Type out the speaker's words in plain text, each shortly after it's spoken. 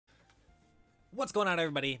What's going on,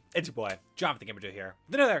 everybody? It's your boy, Jonathan Gamer here,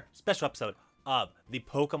 with another special episode of the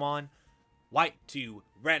Pokemon White 2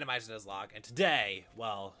 Randomizer Nuzlocke. And today,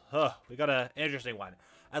 well, we got an interesting one.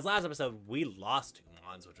 As last episode, we lost 2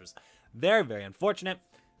 Mons, which was very, very unfortunate.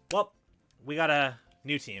 Well, we got a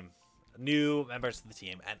new team, new members of the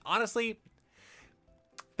team, and honestly,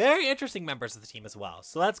 very interesting members of the team as well.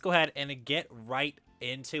 So let's go ahead and get right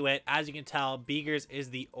into it. As you can tell, Beegers is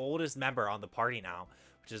the oldest member on the party now,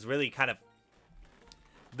 which is really kind of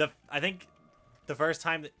I think the first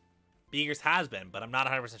time that Beegers has been, but I'm not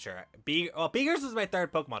 100% sure. Beegers is my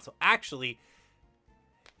 3rd Pokemon, so actually,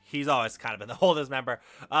 he's always kind of been the oldest member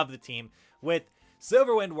of the team. With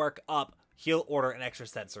Silverwind Work Up, Heal Order, and Extra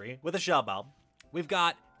Sensory with a Shell Bell. We've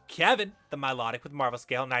got Kevin, the Milotic, with Marvel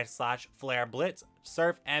Scale, Night Slash, Flare, Blitz,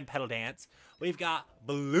 Surf, and Petal Dance. We've got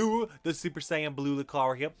Blue, the Super Saiyan Blue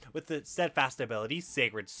Lucario here, with the Steadfast ability,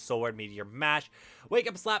 Sacred Sword, Meteor Mash, Wake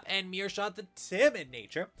Up Slap, and Mirror Shot, the Timid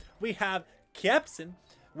nature. We have Kepson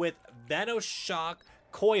with Venoshock,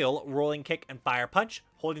 Coil, Rolling Kick, and Fire Punch,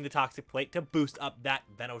 holding the Toxic Plate to boost up that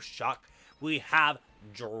Venoshock. We have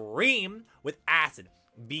Dream with Acid,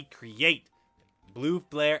 V-Create, Blue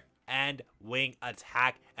Flare, and Wing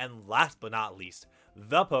Attack. And last but not least,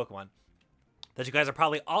 the Pokemon that you guys are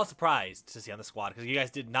probably all surprised to see on the squad, because you guys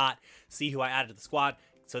did not see who I added to the squad.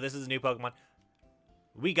 So this is a new Pokemon.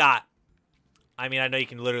 We got, I mean, I know you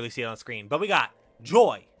can literally see it on the screen, but we got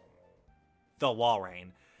Joy, the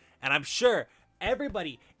Walrein. And I'm sure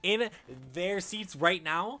everybody in their seats right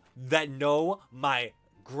now that know my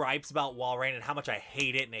gripes about Walrein and how much I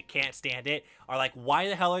hate it and I can't stand it are like, why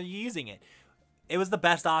the hell are you using it? It was the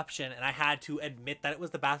best option, and I had to admit that it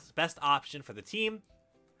was the best option for the team,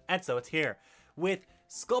 and so it's here with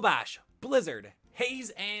Skull Bash, Blizzard,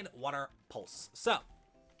 Haze, and Water Pulse. So,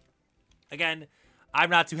 again, I'm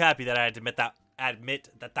not too happy that I had to admit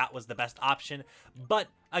that was the best option, but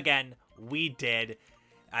again, we did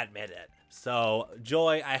admit it. So,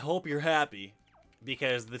 Joy, I hope you're happy,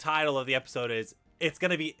 because the title of the episode is, it's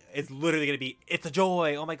literally gonna be, it's a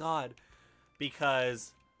Joy, oh my god,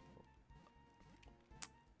 because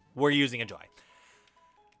we're using a Joy.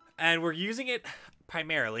 And we're using it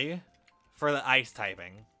primarily for the ice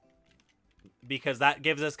typing, because that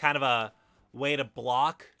gives us kind of a way to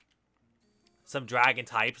block some dragon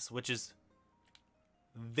types, which is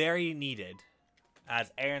very needed,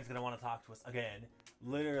 as Aaron's going to want to talk to us again,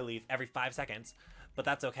 literally every 5 seconds, but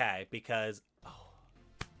that's okay, because,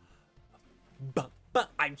 but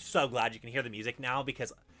I'm so glad you can hear the music now,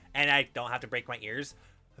 because, and I don't have to break my ears.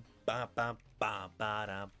 Woo!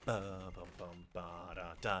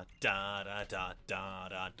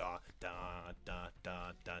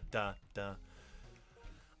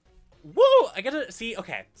 I gotta see.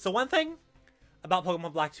 Okay, so one thing about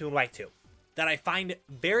Pokemon Black 2 and White 2 that I find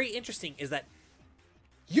very interesting is that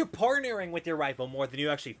you're partnering with your rival more than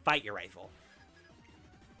you actually fight your rival.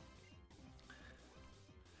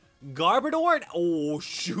 Garbodor? Oh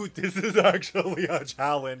shoot, this is actually a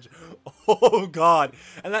challenge. Oh god.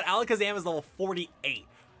 And that Alakazam is level 48.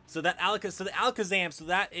 So that Alakazam, so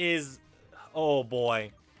that is, oh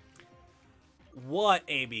boy. What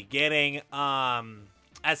a beginning.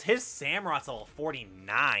 As his Samurot's level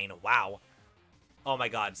 49. Wow. Oh my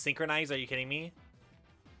god, Synchronize, are you kidding me?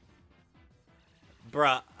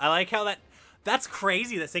 Bruh, I like how that's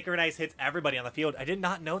crazy that Synchronize hits everybody on the field. I did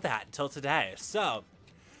not know that until today. So,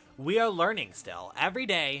 we are learning still. Every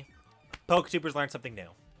day, PokeTubers learn something new.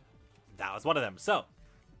 That was one of them. So,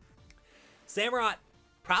 Samurott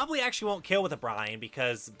probably actually won't kill with a Brine,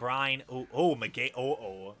 because Brine...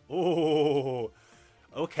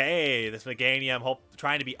 Okay, this Meganium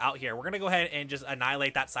trying to be out here. We're going to go ahead and just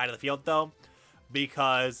annihilate that side of the field, though,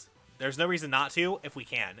 because there's no reason not to if we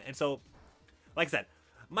can. And so, like I said,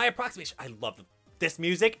 my approximation... I love this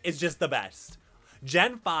music is just the best.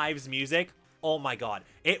 Gen 5's music... Oh my god,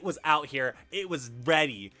 it was out here, it was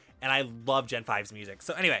ready, and I love Gen 5's music.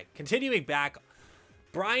 So anyway, continuing back,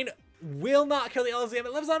 Brine will not kill the Alakazam.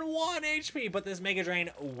 It lives on 1 HP, but this Mega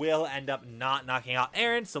Drain will end up not knocking out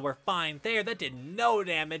Aaron, so we're fine there. That did no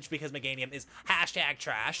damage because Meganium is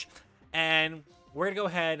 #trash. And we're gonna go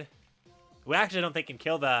ahead, we actually don't think can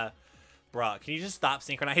kill the, bruh, can you just stop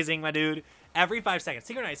synchronizing, my dude? Every 5 seconds,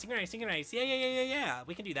 synchronize, yeah,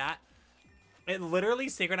 we can do that. It literally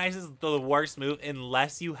synchronizes the worst move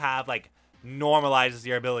unless you have, like, normalizes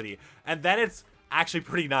your ability. And then it's actually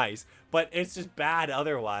pretty nice. But it's just bad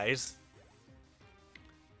otherwise.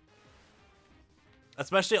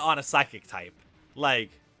 Especially on a Psychic type.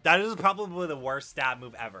 Like, that is probably the worst stab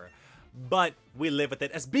move ever. But we live with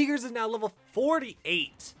it. As Beegers is now level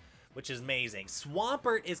 48. which is amazing.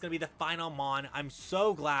 Swampert is going to be the final mon. I'm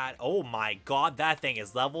so glad. Oh my god, that thing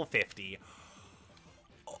is level 50.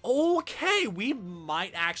 Okay, we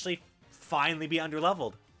might actually finally be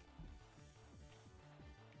underleveled.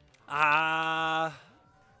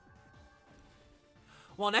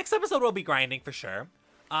 Well, next episode we'll be grinding for sure.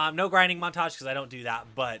 No grinding montage because I don't do that,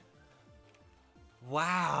 but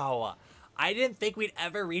wow. I didn't think we'd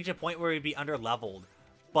ever reach a point where we'd be underleveled,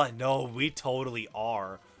 but no, we totally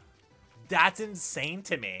are. That's insane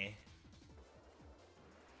to me.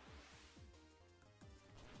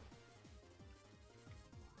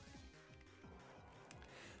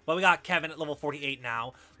 But we got Kevin at level 48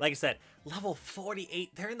 now. Like I said, level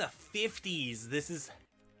 48. They're in the 50s. This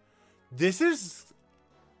is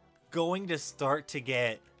going to start to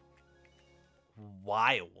get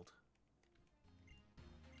wild.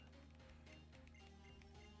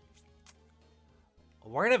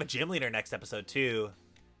 We're gonna have a gym leader next episode too,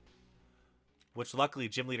 which luckily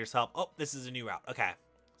gym leaders help. Oh, this is a new route. Okay,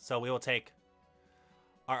 so we will take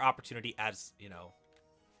our opportunity as, you know,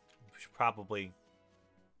 we should probably.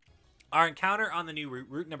 Our encounter on the new route,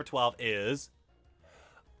 route number 12, is...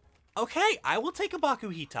 Okay, I will take a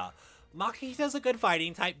Makuhita. Makuhita is a good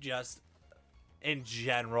fighting type just in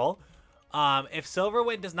general. If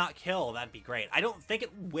Silverwind does not kill, that'd be great. I don't think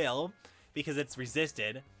it will because it's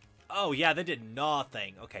resisted. Oh, yeah, that did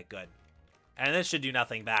nothing. Okay, good. And this should do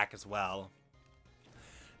nothing back as well.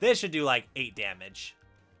 This should do like 8 damage.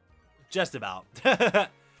 Just about.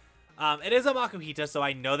 It is a Makuhita, so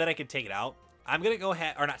I know that I can take it out. I'm going to go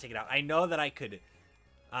ahead, or not take it out. I know that I could,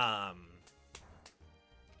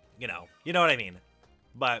 you know what I mean.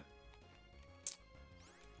 But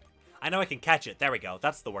I know I can catch it. There we go.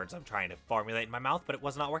 That's the words I'm trying to formulate in my mouth, but it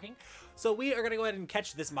was not working. So we are going to go ahead and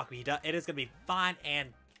catch this Makuhita. It is going to be fine and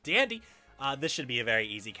dandy. This should be a very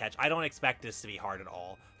easy catch. I don't expect this to be hard at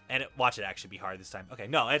all. And watch it actually be hard this time. Okay,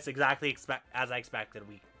 no, it's exactly as I expected.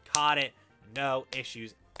 We caught it. No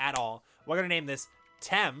issues at all. We're going to name this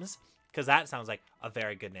Thames, because that sounds like a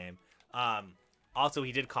very good name. Also,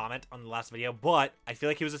 he did comment on the last video, but I feel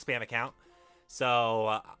like he was a spam account.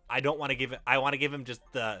 So I don't want to give it. I want to give him just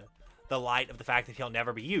the light of the fact that he'll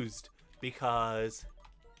never be used, because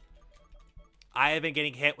I have been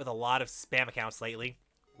getting hit with a lot of spam accounts lately,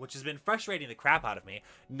 which has been frustrating the crap out of me.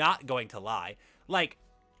 Not going to lie. Like,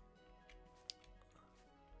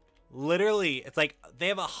 literally, it's like they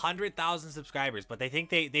have 100,000 subscribers, but they think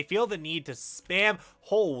they feel the need to spam.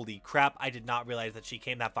 Holy crap, I did not realize that she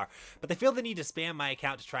came that far. But they feel the need to spam my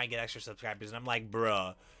account to try and get extra subscribers. And I'm like,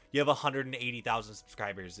 bruh, you have 180,000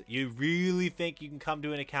 subscribers. You really think you can come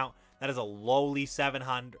to an account that is a lowly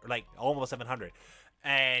 700, like almost 700,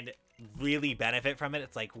 and really benefit from it?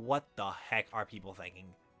 It's like, what the heck are people thinking?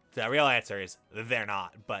 The real answer is they're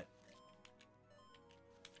not, but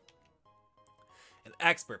an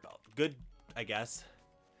expert belt. Good, I guess.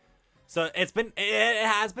 So it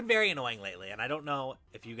has been very annoying lately, and I don't know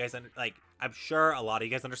if you guys I'm sure a lot of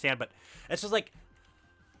you guys understand, but it's just like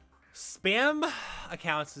spam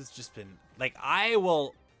accounts has just been like, I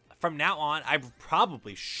will from now on, I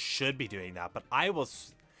probably should be doing that, but I will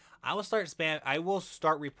start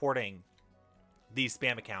reporting these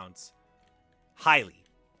spam accounts highly,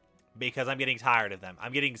 because I'm getting tired of them.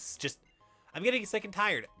 I'm getting sick and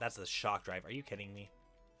tired. That's a shock drive. Are you kidding me?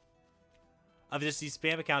 Of just these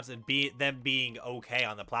spam accounts and them being okay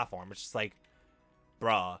on the platform. It's just like,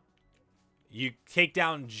 bruh, you take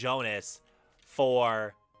down Jonas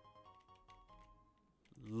for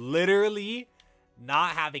literally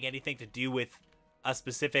not having anything to do with a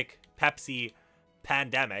specific Pepsi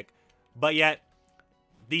pandemic, but yet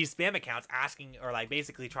these spam accounts asking, or like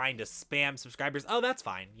basically trying to spam subscribers. Oh, that's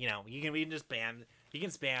fine. You know, you can just spam. You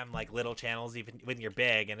can spam like little channels even when you're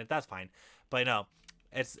big, and that's fine. But no,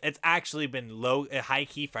 it's actually been high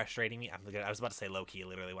key frustrating me. I was about to say low key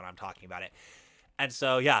literally when I'm talking about it. And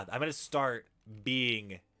so yeah, I'm gonna start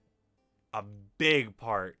being a big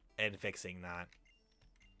part in fixing that.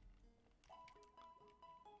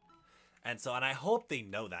 And I hope they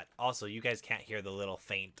know that. Also, you guys can't hear the little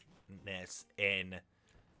faintness in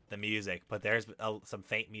the music, but there's some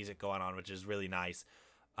faint music going on, which is really nice.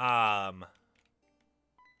 Oh,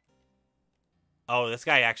 this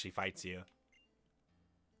guy actually fights you.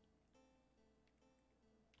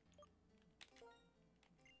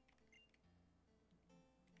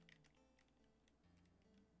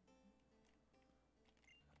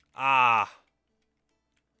 Ah.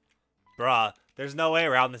 Bruh, there's no way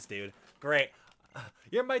around this dude. Great.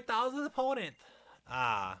 You're my 1000th opponent.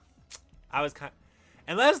 Ah. I was kind of...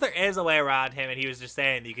 Unless there is a way around him, and he was just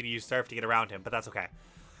saying that you could use Surf to get around him, but that's okay.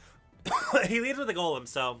 He leads with a golem,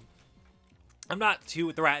 so I'm not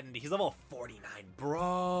too threatened. He's level 49.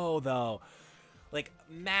 Bro, though. Like,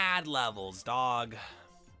 mad levels, dog.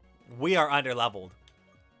 We are under-leveled.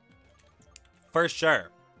 For sure.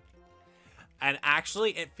 And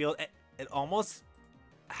actually, it almost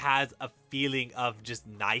has a feeling of just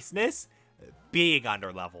niceness being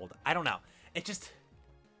under-leveled. I don't know. It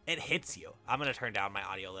hits you. I'm going to turn down my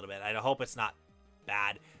audio a little bit. I hope it's not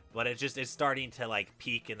bad, but it's starting to, like,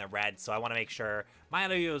 peak in the red, so I want to make sure my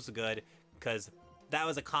audio is good, because that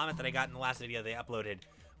was a comment that I got in the last video they uploaded,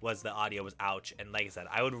 was the audio was ouch. And like I said,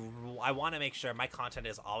 I want to make sure my content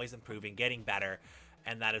is always improving, getting better,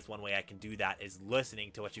 and that is one way I can do that, is listening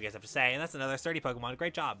to what you guys have to say. And that's another 30 Pokemon.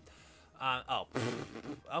 Great job.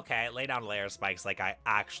 Okay, lay down layer spikes like I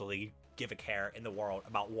actually give a care in the world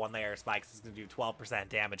about one layer of spikes. It's going to do 12%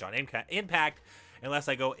 damage on impact unless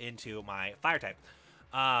I go into my fire type.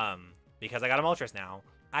 Because I got a Moltres now.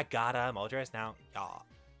 I got a Moltres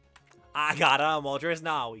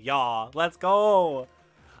now, y'all. Let's go.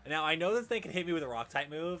 Now, I know this thing can hit me with a rock type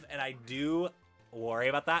move, and I do worry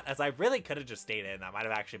about that, as I really could have just stayed in. That might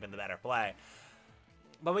have actually been the better play.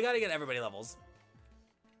 But we got to get everybody levels.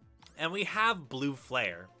 And we have Blue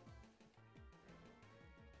Flare.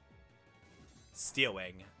 Steel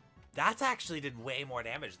Wing. That's actually did way more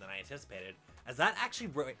damage than I anticipated, as that actually,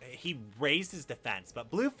 he raised his defense. But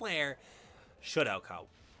Blue Flare should OHKO.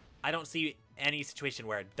 I don't see any situation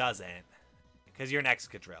where it doesn't, because you're an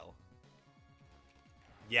Excadrill.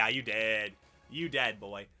 Yeah, you did. You dead,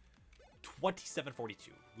 boy.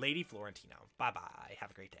 2742. Lady Florentino. Bye-bye.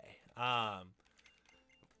 Have a great day.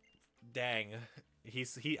 Dang.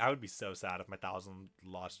 I would be so sad if my 1,000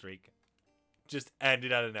 loss streak just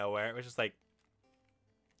ended out of nowhere. It was just like,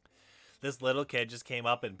 this little kid just came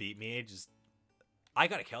up and beat me. I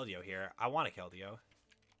got a Keldeo here. I want a Keldeo.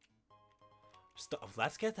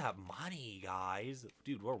 Let's get that money, guys.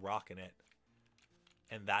 Dude, we're rocking it.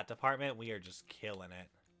 In that department, we are just killing it.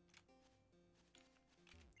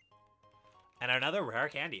 And another rare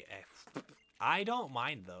candy. I don't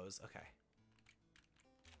mind those. Okay.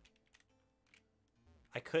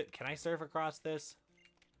 Can I surf across this?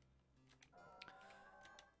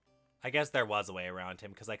 I guess there was a way around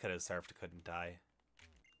him, because I could have surfed, couldn't I?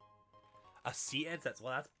 A sea insect.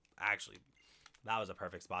 Well, that was a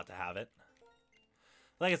perfect spot to have it.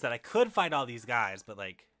 Like I said, I could find all these guys, but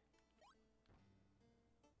like...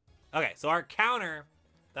 Okay, so our counter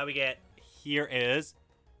that we get here is...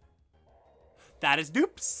 That is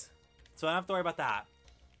dupes. So I don't have to worry about that.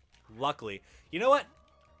 Luckily. You know what?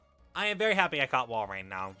 I am very happy I caught Walrein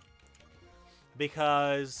now.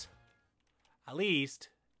 Because... At least...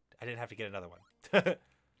 I didn't have to get another one.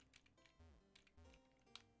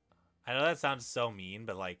 I know that sounds so mean,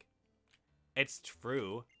 but like... It's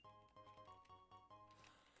true.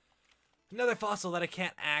 Another fossil that I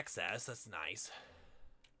can't access. That's nice.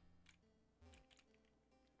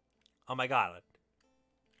 Oh my god.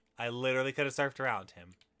 I literally could have surfed around him.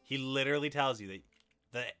 He literally tells you that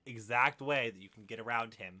the exact way that you can get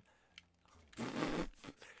around him.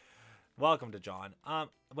 Welcome to John.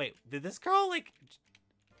 Wait, did this girl, like...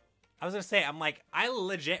 I was gonna say, I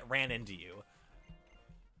legit ran into you.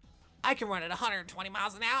 I can run at 120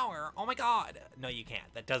 miles an hour. Oh my god. No, you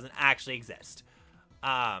can't. That doesn't actually exist.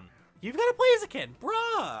 You've got a Blaziken,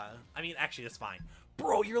 bruh. I mean, actually, that's fine.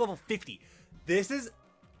 Bro, you're level 50. This is,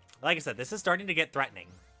 like I said, this is starting to get threatening.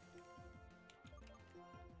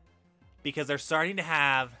 Because they're starting to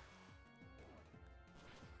have,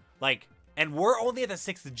 like, and we're only at the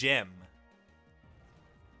 6th gym.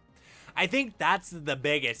 I think that's the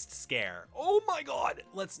biggest scare. Oh my god.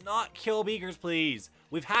 Let's not kill Beakers, please.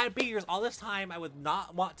 We've had Beakers all this time. I would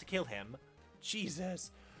not want to kill him.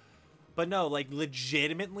 Jesus. But no, like,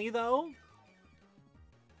 legitimately, though,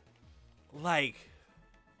 like,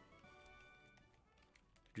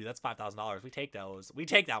 dude, that's $5,000. We take those. We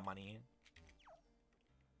take that money.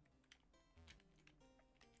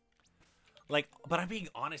 Like, but I'm being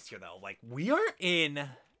honest here, though. Like, we are in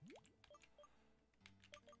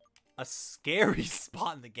a scary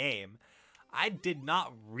spot in the game. I did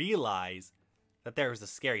not realize that there was a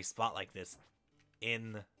scary spot like this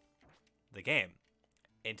in the game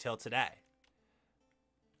until today.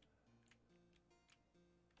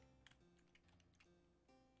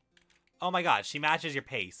 Oh my god, she matches your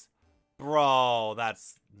pace. Bro,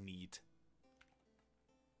 that's neat.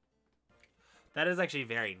 That is actually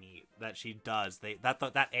very neat that she does.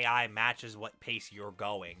 That AI matches what pace you're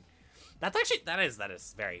going. That's actually, that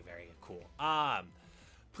is very, very cool.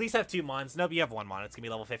 Please have 2 mons. Nope, you have 1 mon. It's gonna be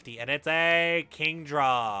level 50, and it's a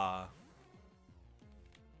Kingdra.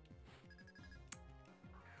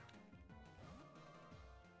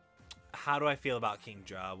 How do I feel about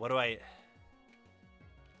Kingdra? What do I...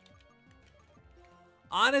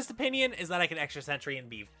 honest opinion is that I can extra sentry and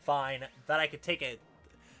be fine. That I could take it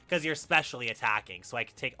because you're specially attacking. So I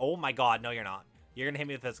could take... Oh my god, no you're not. You're going to hit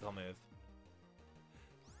me with a physical move.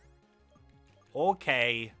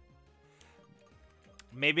 Okay.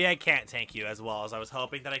 Maybe I can't tank you as well as I was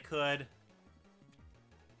hoping that I could.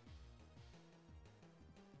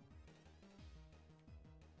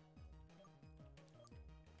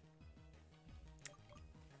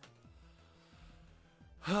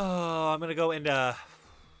 Oh, I'm gonna go into...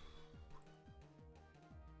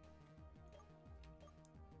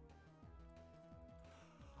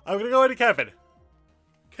 I'm gonna go into Kevin.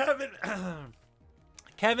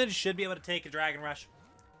 Kevin should be able to take a Dragon Rush.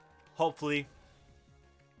 Hopefully.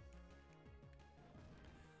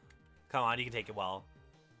 Come on, you can take it well.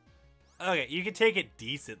 Okay, you can take it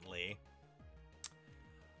decently.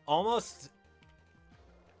 Almost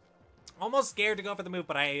scared to go for the move,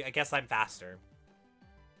 but I guess I'm faster.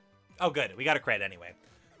 Oh, good. We got a crit anyway.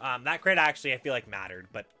 That crit actually I feel like mattered,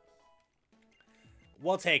 but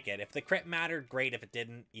we'll take it. If the crit mattered, great. If it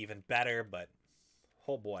didn't, even better, but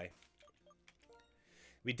oh boy.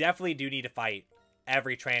 We definitely do need to fight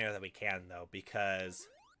every trainer that we can, though, because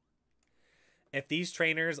if these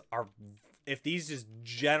trainers are... If these just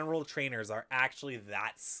general trainers are actually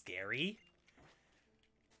that scary,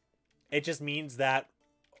 it just means that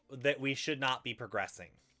we should not be progressing.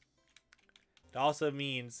 It also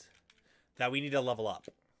means that we need to level up.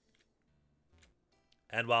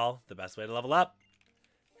 And, well, the best way to level up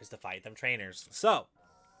is to fight them trainers. So,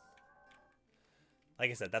 like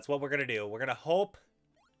I said, that's what we're going to do. We're going to hope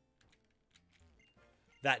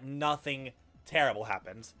that nothing terrible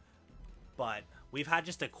happens. But we've had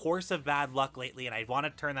just a course of bad luck lately, and I want to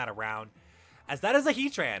turn that around. As that is a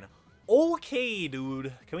Heatran. Okay,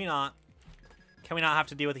 dude. Can we not have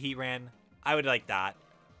to deal with a Heatran? I would like that.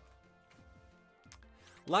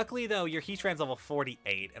 Luckily, though, your Heatran's level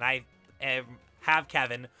 48, and I have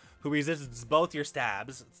Kevin, who resists both your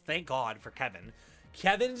stabs. Thank God for Kevin.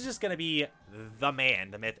 Kevin's just going to be the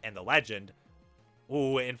man, the myth, and the legend.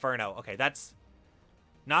 Ooh, Inferno. Okay, that's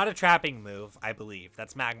not a trapping move, I believe.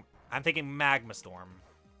 That's Magma. I'm thinking Magma Storm.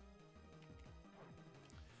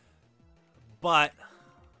 But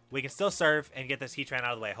we can still surf and get this Heatran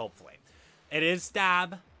out of the way, hopefully. It is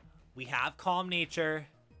Stab. We have Calm Nature.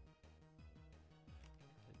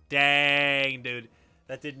 Dang, dude.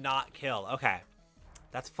 That did not kill. Okay.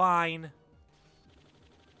 That's fine.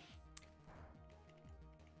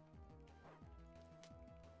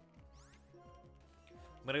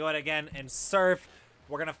 I'm going to go ahead again and surf.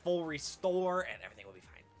 We're going to full restore and everything will be fine.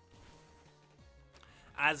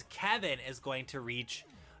 As Kevin is going to reach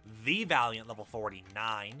the Valiant level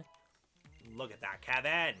 49. Look at that,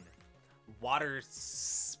 Kevin. Water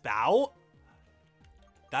Spout?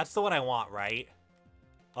 That's the one I want, right?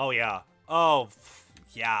 Oh, yeah. Oh,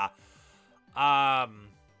 yeah.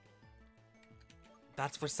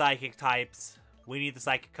 That's for Psychic types. We need the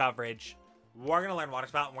Psychic coverage. We're going to learn Water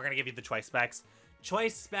Spout, and we're going to give you the Choice Specs.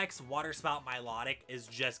 Choice Specs Water Spout Milotic is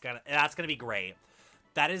just going to... That's going to be great.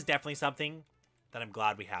 That is definitely something that I'm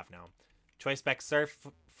glad we have now. Choice Specs Surf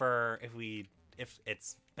for if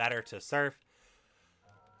it's better to surf.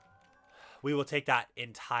 We will take that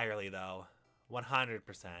entirely, though. 100%.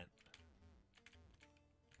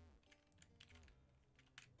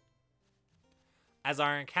 As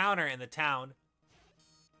our encounter in the town.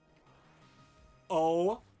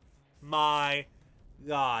 Oh my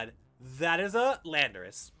god. That is a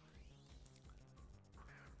Landorus.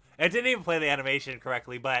 It didn't even play the animation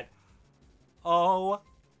correctly, but... Oh.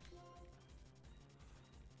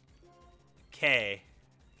 Okay.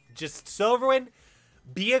 Just Silverwind,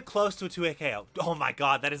 be it close to a 2-hit KO. Oh my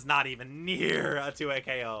god, that is not even near a 2-hit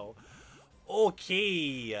KO.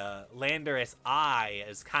 Okay. Landorus Eye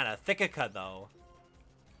is kind of thickica, though.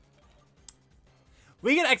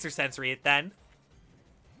 We can Extrasensory it then.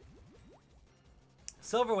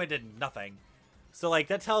 Silverwind did nothing. So, like,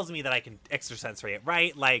 that tells me that I can Extrasensory it,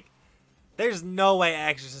 right? Like, there's no way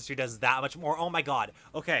Extrasensory does that much more. Oh my god.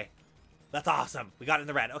 Okay. That's awesome. We got it in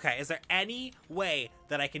the red. Okay, is there any way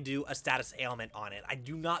that I can do a status ailment on it? I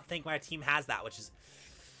do not think my team has that, which is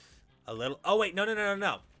a little... Oh, wait.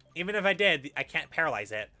 No. Even if I did, I can't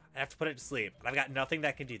paralyze it. I have to put it to sleep. And I've got nothing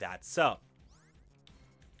that can do that. So...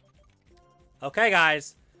 Okay,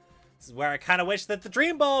 guys. This is where I kind of wish that the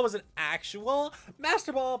Dream Ball was an actual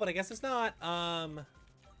Master Ball, but I guess it's not.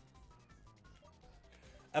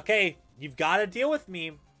 Okay, you've got to deal with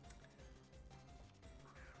me.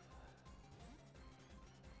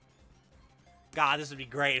 God, this would be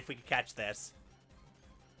great if we could catch this.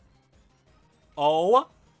 Oh.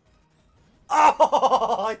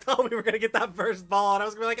 Oh, I thought we were going to get that first ball, and I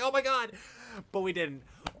was going to be like, oh my god. But we didn't.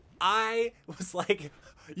 I was like,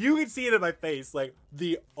 you could see it in my face. Like,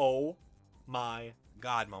 the oh my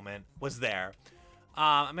god moment was there.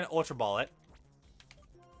 I'm going to Ultra Ball it.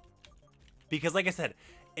 Because, like I said,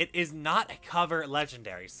 it is not a cover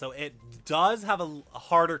legendary. So it does have a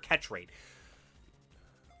harder catch rate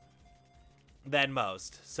than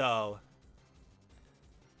most. So,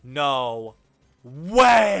 no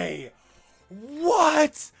way.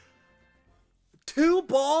 What? 2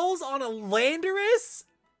 balls on a Landorus?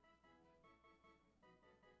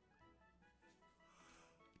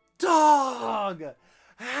 Dog!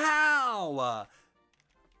 How?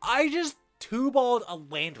 I just 2-balled a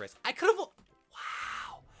Landorus. I could have...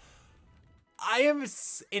 Wow. I am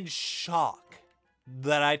in shock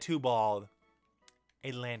that I 2-balled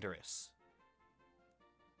a Landorus.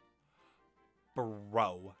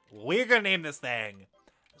 Bro. We're gonna name this thing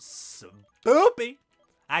Spoopy.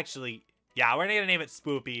 Actually, yeah, we're gonna name it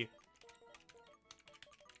Spoopy.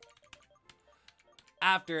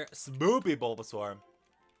 After Spoopy Bulbasaur,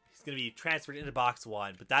 he's gonna be transferred into box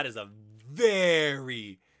 1, but that is a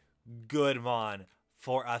very good mon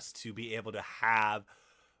for us to be able to have.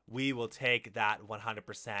 We will take that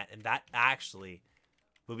 100%, and that actually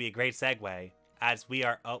will be a great segue as we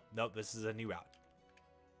are... Oh, nope, this is a new route.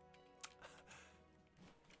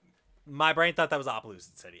 My brain thought that was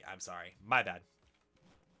Opelucid City. I'm sorry. My bad.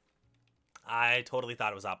 I totally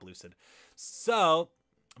thought it was Opelucid. So,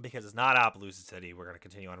 because it's not Opelucid City, we're going to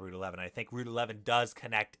continue on Route 11. I think Route 11 does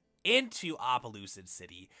connect into Opelucid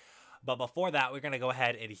City. But before that, we're going to go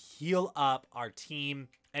ahead and heal up our team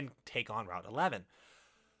and take on Route 11.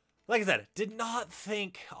 Like I said, did not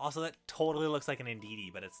think... Also, that totally looks like an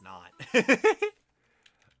Indeedee, but it's not.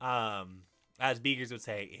 As Beakers would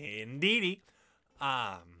say, Indeedee.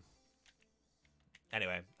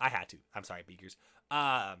 Anyway, I had to. I'm sorry, Beakers.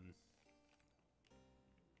 But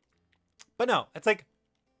no, it's like,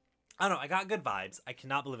 I don't know. I got good vibes. I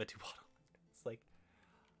cannot believe I 2-balled. It's like,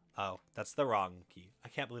 oh, that's the wrong key. I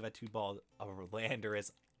can't believe I 2-balled a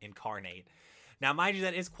Landorus Incarnate. Now, mind you,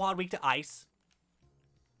 that is quad weak to ice.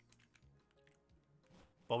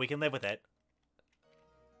 But we can live with it.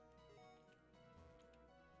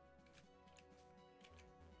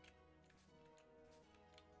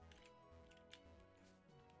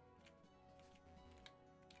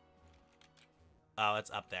 Oh,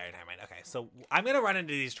 it's up there. Never mind. Okay, so I'm going to run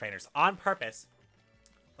into these trainers on purpose.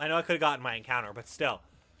 I know I could have gotten my encounter, but still.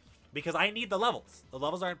 Because I need the levels. The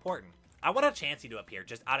levels are important. I want a Chansey to appear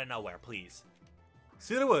just out of nowhere, please.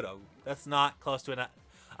 Sudowoodo. That's not close to enough.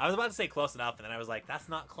 I was about to say close enough, and then I was like, that's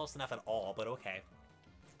not close enough at all, but okay.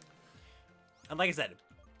 And like I said,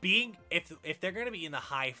 if they're going to be in the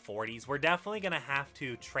high 40s, we're definitely going to have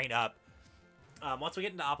to train up once we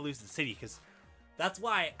get into Opelucid City, because... That's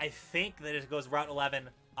why I think that it goes Route 11,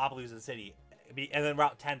 Opelucid City, and then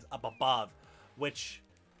Route 10's up above, which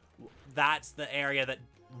that's the area that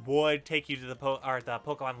would take you to the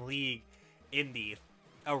Pokemon League in the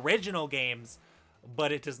original games,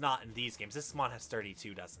 but it does not in these games. This mon has Sturdy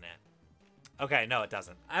too, doesn't it? Okay, no, it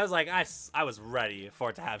doesn't. I was like, I was ready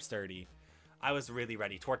for it to have Sturdy. I was really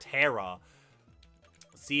ready. Torterra.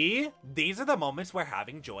 See? These are the moments where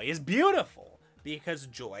having Joy is beautiful. Because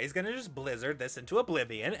Joy is going to just blizzard this into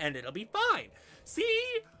oblivion, and it'll be fine.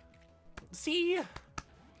 See? See?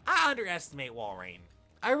 I underestimate Walrein.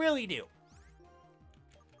 I really do.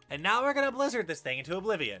 And now we're going to blizzard this thing into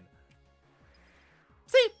oblivion.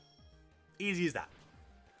 See? Easy as that.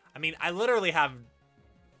 I mean, I literally have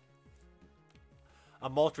a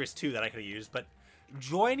Moltres too that I could have used, but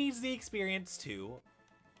Joy needs the experience too.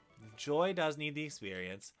 Joy does need the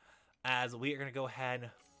experience, as we are going to go ahead...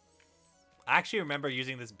 I actually remember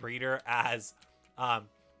using this breeder as,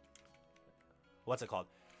 what's it called?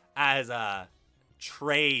 As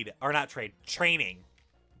training.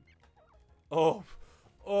 Oh,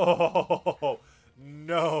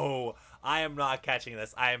 no. I am not catching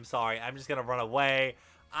this. I am sorry. I'm just going to run away.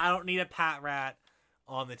 I don't need a Patrat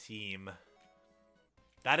on the team.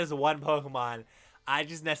 That is one Pokemon I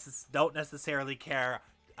just don't necessarily care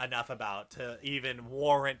enough about to even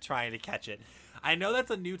warrant trying to catch it. I know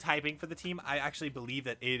that's a new typing for the team. I actually believe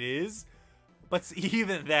that it is. But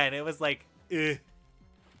even then, it was like,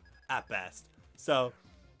 at best. So,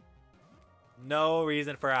 no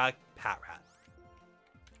reason for a Patrat.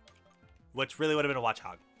 Which really would have been a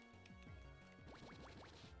Watchog.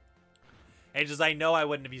 And just, I know I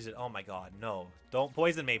wouldn't have used it. Oh my god, no. Don't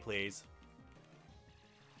poison me, please.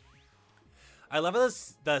 I love how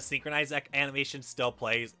the synchronized animation still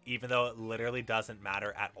plays, even though it literally doesn't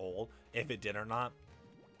matter at all if it did or not.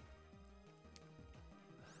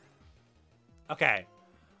 Okay.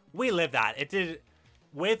 We lived that. It did.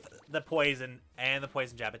 with the poison and the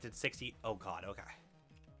poison jab, it did 60. Oh, God. Okay.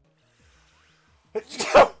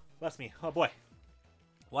 Bless me. Oh, boy.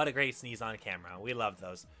 What a great sneeze on camera. We love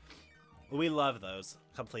those. We love those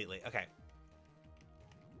completely. Okay.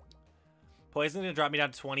 Poison going to drop me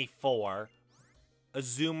down to 24.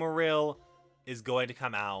 Azumarill is going to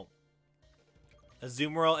come out.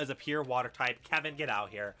 Azumarill is a pure water type. Kevin, get out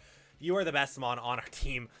here. You are the best mon on our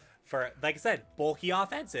team for, like I said, bulky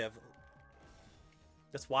offensive.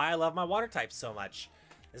 That's why I love my water types so much.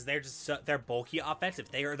 Is they're just they're bulky offensive.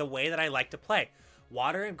 They are the way that I like to play.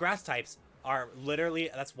 Water and grass types are literally,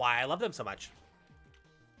 that's why I love them so much.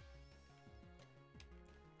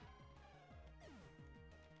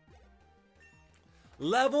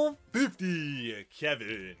 Level 50,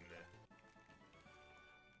 Kevin.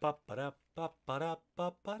 Oh,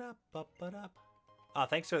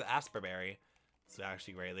 thanks for the Asperberry. It's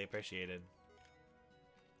actually greatly appreciated.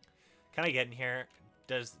 Can I get in here?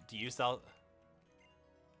 Do you sell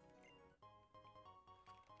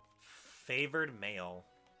favored mail?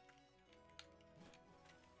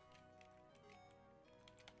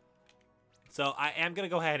 So I am gonna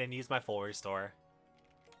go ahead and use my full restore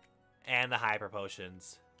and the hyper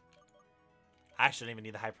potions. I shouldn't even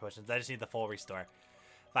need the hyper potions. I just need the full restore.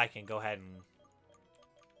 If I can go ahead and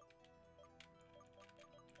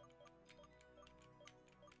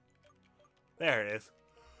there it is.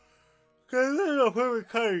 Cause I don't know if we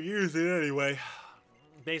kind of use it anyway.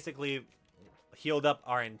 Basically, healed up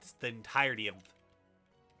the entirety of.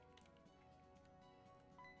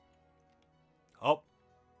 Oh.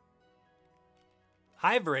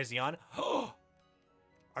 Hi, Virizion. Are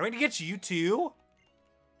we gonna get you too?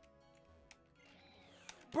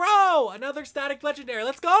 Bro, another static legendary.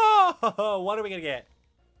 Let's go. What are we gonna get?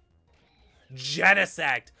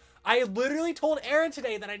 Genesect. I literally told Aaron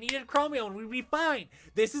today that I needed Chromio and we'd be fine.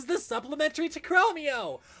 This is the supplementary to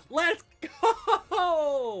Chromio. Let's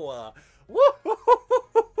go.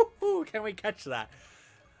 Woo! Can we catch that?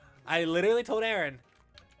 I literally told Aaron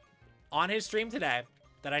on his stream today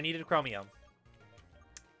that I needed Chromio.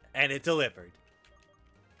 And it delivered.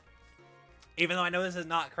 Even though I know this is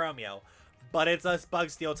not Chromio, but it's a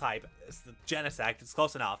Bug Steel type. It's the Genesect. It's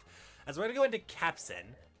close enough. As we're going to go into Kepson.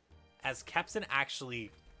 As Kepson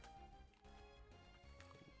actually...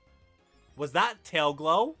 Was that Tail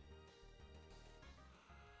Glow?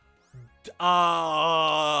 I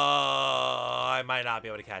might not be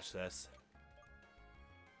able to catch this.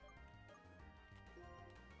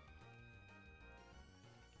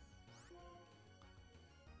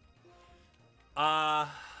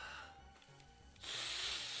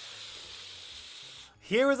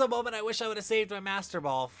 Here was a moment I wish I would have saved my Master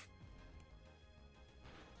Ball.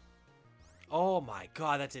 Oh my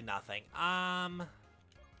god, that did nothing.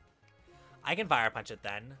 I can Fire Punch it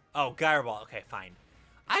then. Oh, Gyro Ball. Okay, fine.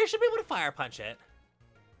 I should be able to Fire Punch it.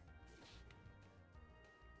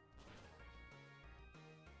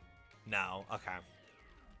 No, okay.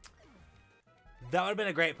 That would have been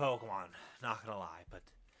a great Pokemon, not gonna lie, but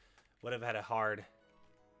would have had a hard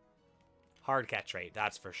catch rate,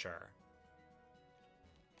 that's for sure.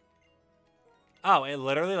 Oh, it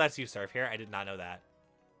literally lets you surf here? I did not know that.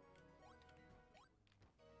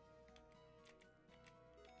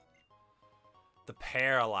 The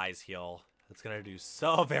Paralyze heal. That's gonna do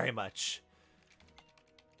so very much.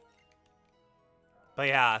 But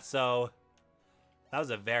yeah, so that was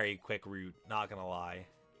a very quick route, not gonna lie.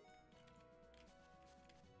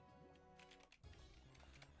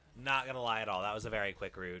 Not gonna lie at all. That was a very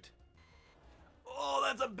quick route. Oh,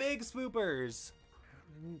 that's a big Spoopers.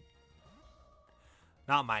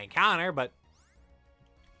 Not my encounter, but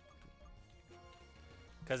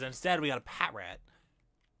because instead we got a Patrat.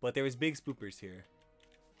 But there was big Spoopers here.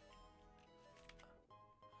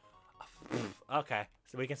 Okay,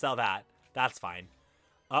 so we can sell that. That's fine.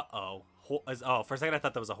 Uh-oh. Oh, for a second I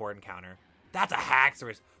thought that was a Horde encounter. That's a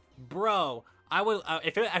Haxorus. Bro, I would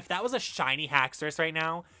if that was a shiny Haxorus right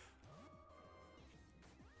now,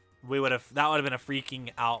 that would have been a freaking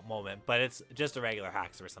out moment, but it's just a regular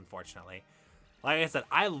Haxorus, unfortunately. Like I said,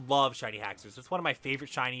 I love shiny Haxorus. It's one of my favorite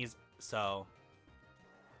shinies, so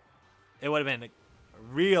it would have been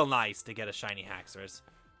real nice to get a shiny Haxorus.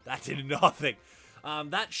 That did nothing.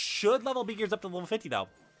 That should level Beakers up to level 50, though.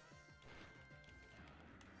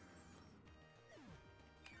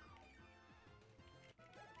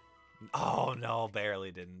 Oh, no,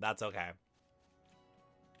 barely didn't. That's okay.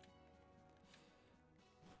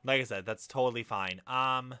 Like I said, that's totally fine.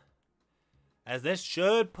 As this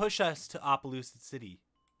should push us to Opelousas City.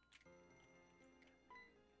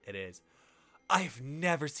 It is. I've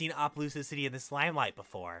never seen Opelousas City in this limelight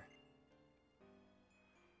before.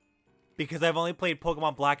 Because I've only played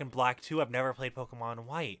Pokemon Black and Black 2. I've never played Pokemon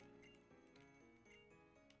White.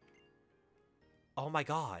 Oh my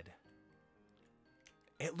god.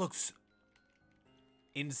 It looks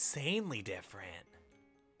insanely different.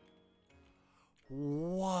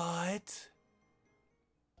 What?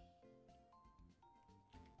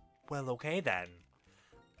 Well, okay then.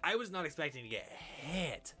 I was not expecting to get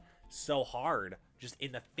hit so hard, just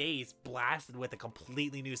in the face, blasted with a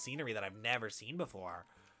completely new scenery that I've never seen before.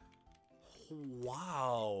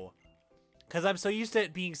 Wow. Because I'm so used to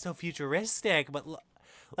it being so futuristic, but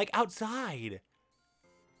like outside,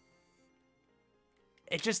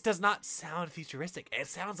 it just does not sound futuristic. It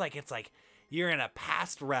sounds like it's like you're in a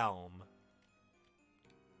past realm.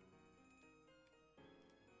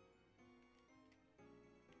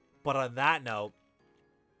 But on that note,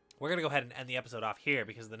 we're going to go ahead and end the episode off here,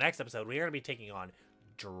 because the next episode, we are going to be taking on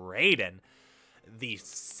Drayden, the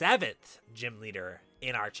 7th gym leader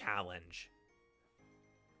in our challenge.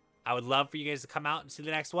 I would love for you guys to come out and see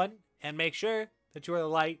the next one, and make sure that you are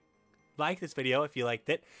like this video if you liked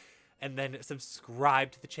it, and then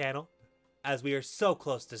subscribe to the channel, as we are so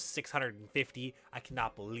close to 650. I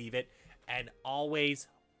cannot believe it. And always,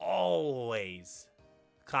 always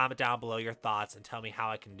comment down below your thoughts and tell me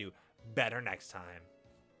how I can do better next time.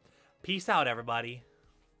 Peace out, everybody.